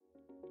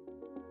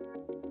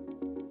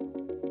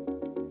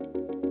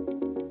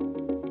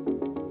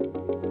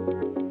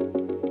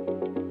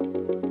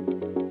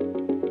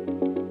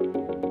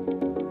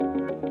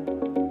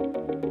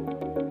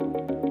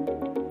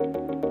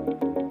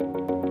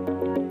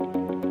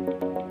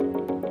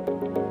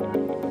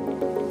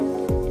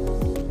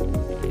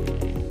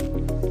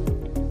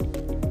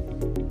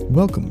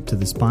Welcome to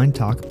the Spine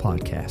Talk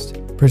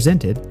podcast,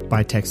 presented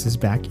by Texas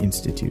Back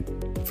Institute.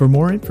 For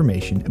more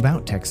information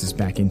about Texas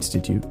Back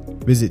Institute,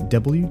 visit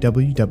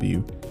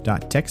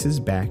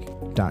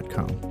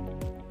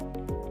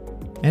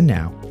www.texasback.com. And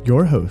now,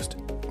 your host,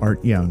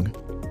 Art Young.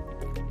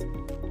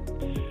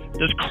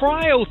 Does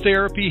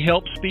cryotherapy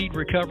help speed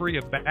recovery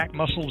of back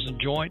muscles and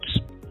joints?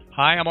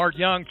 Hi, I'm Art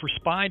Young for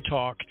Spine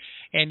Talk,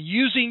 and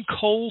using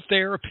cold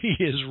therapy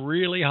is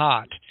really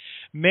hot.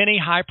 Many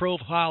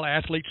high-profile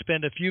athletes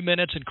spend a few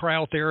minutes in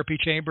cryotherapy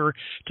chamber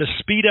to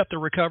speed up the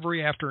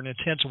recovery after an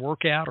intense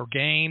workout or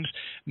games.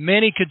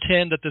 Many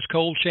contend that this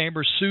cold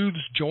chamber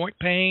soothes joint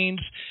pains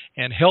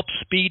and helps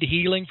speed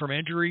healing from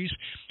injuries.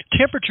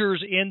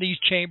 Temperatures in these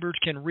chambers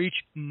can reach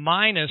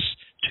minus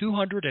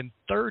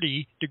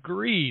 230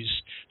 degrees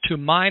to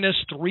minus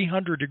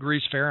 300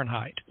 degrees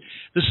Fahrenheit.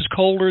 This is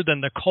colder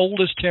than the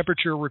coldest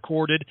temperature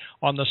recorded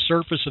on the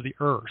surface of the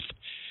Earth.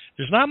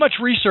 There's not much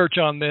research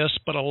on this,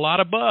 but a lot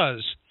of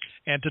buzz.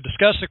 And to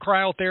discuss the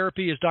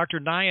cryotherapy is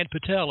Dr. Nayan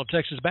Patel of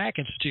Texas Back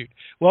Institute.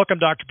 Welcome,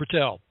 Dr.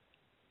 Patel.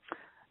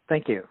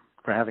 Thank you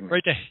for having me.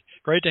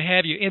 Great to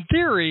have you. In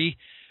theory,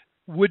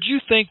 would you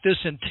think this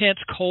intense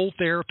cold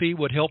therapy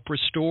would help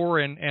restore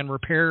and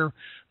repair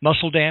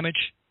muscle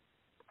damage?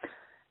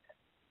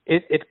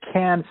 It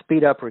can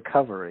speed up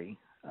recovery.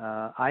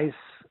 Ice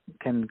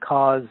can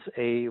cause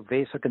a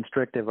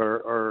vasoconstrictive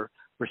or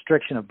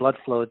restriction of blood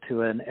flow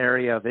to an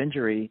area of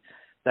injury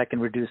that can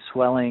reduce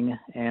swelling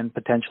and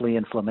potentially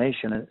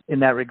inflammation. In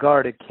that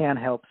regard, it can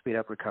help speed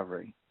up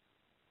recovery.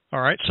 All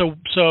right. So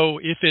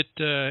if it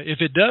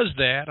does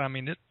that, I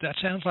mean, that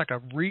sounds like a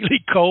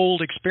really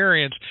cold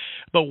experience.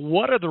 But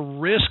what are the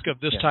risks of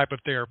this type of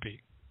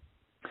therapy?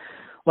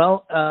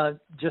 Well,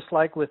 just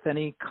like with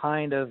any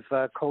kind of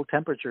cold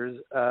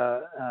temperatures,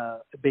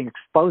 being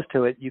exposed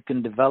to it, you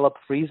can develop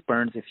freeze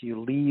burns if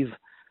you leave,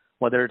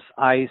 whether it's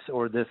ice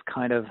or this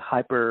kind of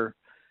hyper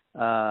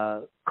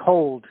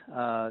cold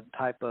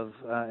type of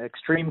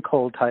extreme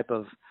cold type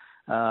of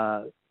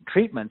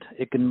treatment.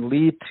 It can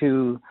lead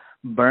to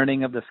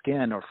burning of the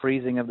skin or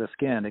freezing of the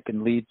skin. It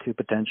can lead to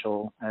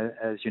potential,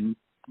 as you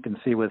can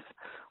see with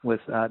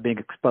being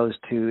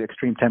exposed to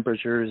extreme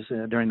temperatures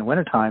during the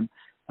wintertime,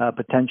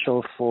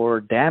 potential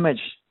for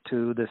damage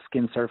to the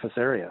skin surface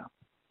area.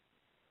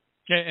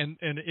 And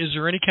is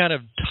there any kind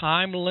of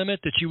time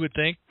limit that you would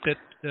think that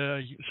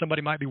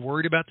somebody might be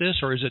worried about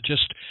this, or is it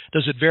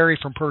does it vary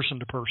from person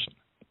to person?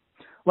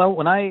 Well,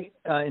 when I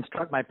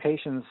instruct my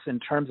patients in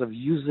terms of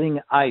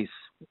using ice,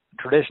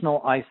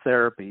 traditional ice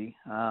therapy,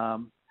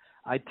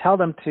 I tell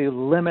them to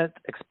limit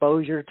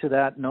exposure to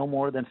that no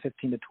more than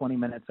 15 to 20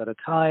 minutes at a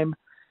time,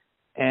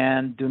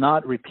 and do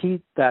not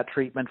repeat that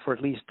treatment for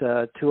at least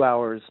 2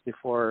 hours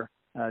before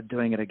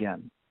doing it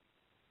again.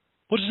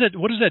 What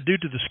does that do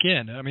to the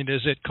skin? I mean,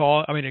 it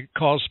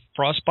cause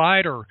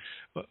frostbite, or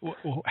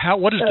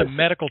what is the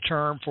medical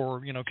term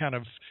for kind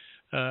of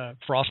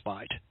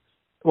frostbite?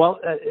 Well,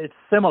 it's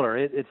similar.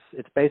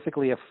 It's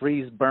basically a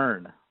freeze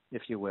burn,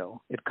 if you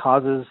will. It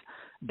causes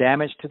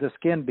damage to the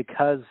skin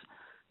because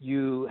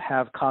you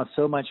have caused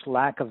so much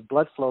lack of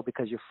blood flow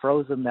because you've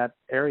frozen that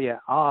area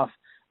off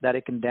that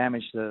it can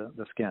damage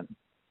the skin.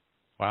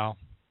 Wow.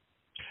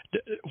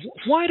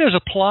 Why does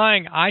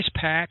applying ice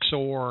packs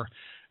or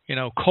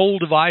cold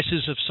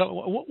devices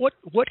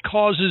what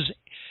causes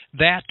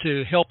that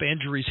to help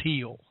injuries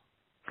heal?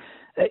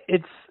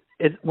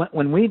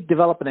 When we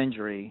develop an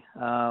injury,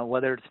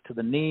 whether it's to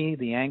the knee,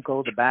 the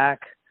ankle, the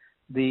back,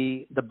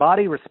 the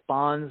body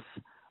responds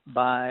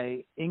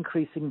by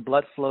increasing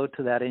blood flow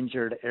to that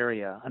injured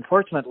area.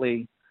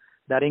 Unfortunately,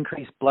 that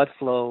increased blood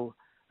flow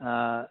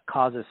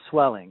causes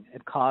swelling.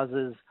 It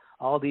causes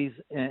all these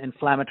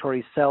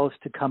inflammatory cells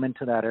to come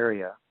into that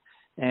area,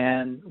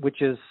 and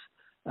which is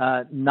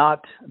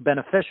not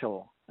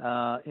beneficial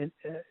in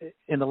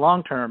the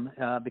long term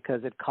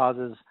because it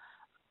causes,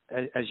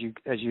 as you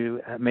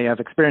may have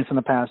experienced in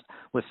the past,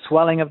 with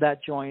swelling of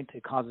that joint,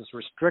 it causes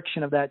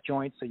restriction of that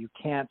joint, so you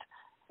can't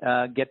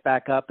get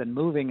back up and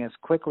moving as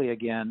quickly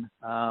again.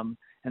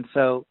 And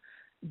so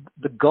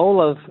the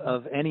goal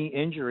of any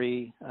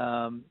injury,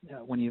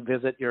 when you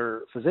visit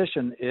your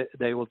physician,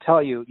 they will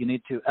tell you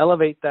need to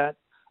elevate that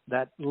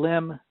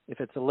limb,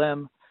 if it's a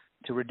limb,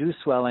 to reduce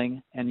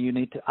swelling, and you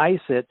need to ice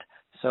it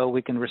so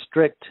we can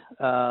restrict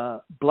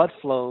blood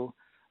flow,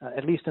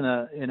 at least in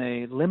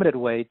a limited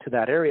way, to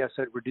that area,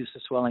 so it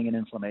reduces swelling and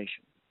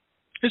inflammation.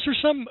 Is there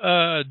some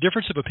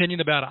difference of opinion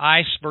about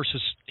ice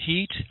versus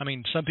heat? I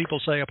mean, some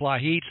people say apply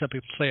heat, some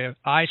people say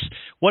ice.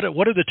 What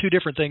do the two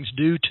different things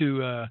do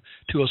to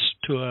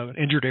an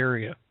injured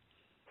area?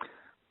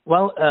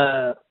 Well,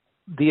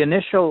 the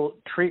initial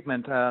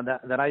treatment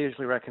that I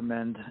usually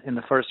recommend in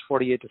the first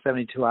 48 to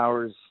 72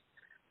 hours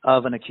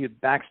of an acute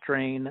back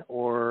strain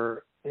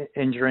or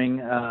injuring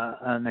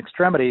an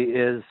extremity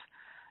is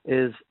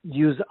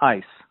use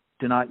ice.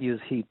 Do not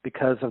use heat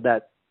because of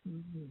that.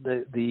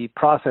 The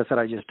process that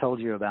I just told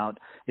you about.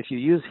 If you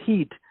use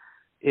heat,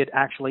 it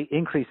actually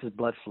increases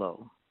blood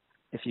flow.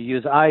 If you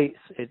use ice,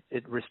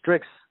 it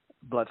restricts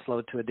blood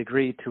flow to a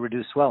degree to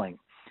reduce swelling.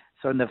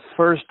 So in the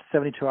first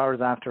 72 hours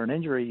after an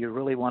injury, you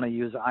really want to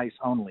use ice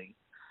only.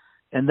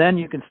 And then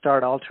you can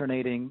start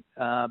alternating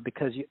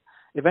because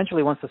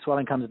eventually once the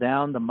swelling comes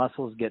down, the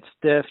muscles get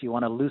stiff. You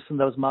want to loosen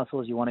those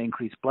muscles. You want to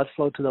increase blood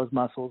flow to those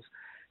muscles.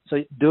 So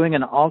doing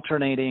an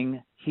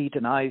alternating heat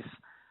and ice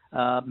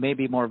may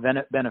be more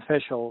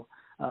beneficial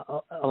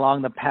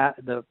along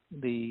the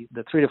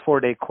 3 to 4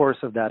 day course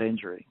of that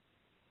injury.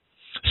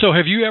 So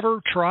have you ever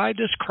tried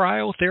this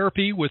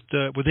cryotherapy with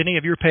any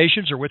of your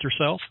patients or with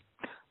yourself?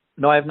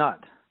 No, I have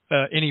not.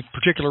 Any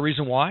particular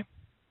reason why?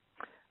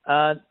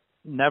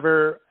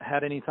 Never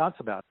had any thoughts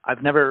about it.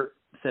 I've never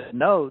said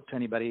no to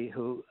anybody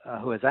who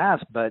has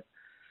asked, but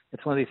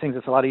it's one of these things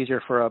that's a lot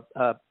easier for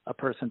a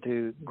person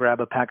to grab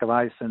a pack of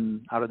ice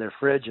and out of their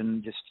fridge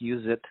and just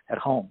use it at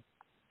home.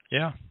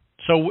 Yeah.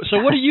 So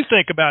what do you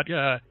think about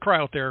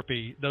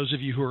cryotherapy, those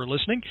of you who are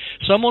listening?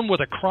 Someone with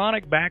a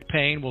chronic back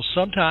pain will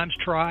sometimes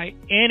try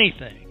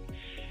anything.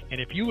 And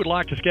if you would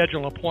like to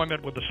schedule an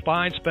appointment with a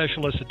spine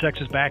specialist at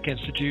Texas Back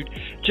Institute,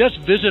 just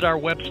visit our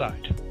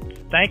website.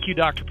 Thank you,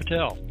 Dr.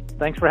 Patel.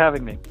 Thanks for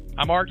having me.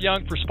 I'm Art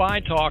Young for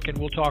Spine Talk, and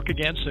we'll talk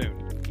again soon.